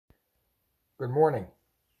Good morning.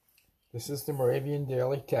 This is the Moravian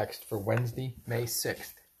Daily Text for Wednesday, May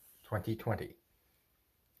 6th, 2020.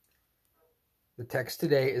 The text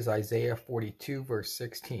today is Isaiah 42, verse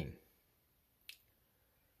 16.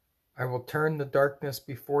 I will turn the darkness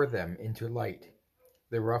before them into light,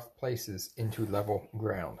 the rough places into level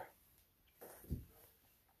ground.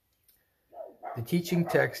 The teaching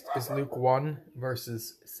text is Luke 1,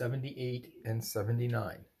 verses 78 and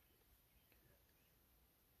 79.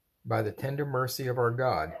 By the tender mercy of our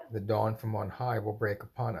God, the dawn from on high will break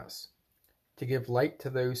upon us, to give light to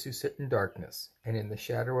those who sit in darkness and in the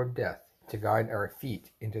shadow of death, to guide our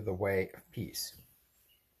feet into the way of peace.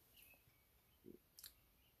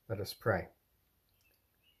 Let us pray.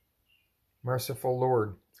 Merciful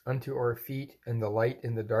Lord, unto our feet and the light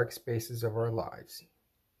in the dark spaces of our lives,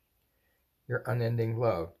 your unending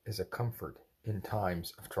love is a comfort in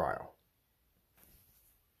times of trial.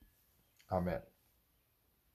 Amen.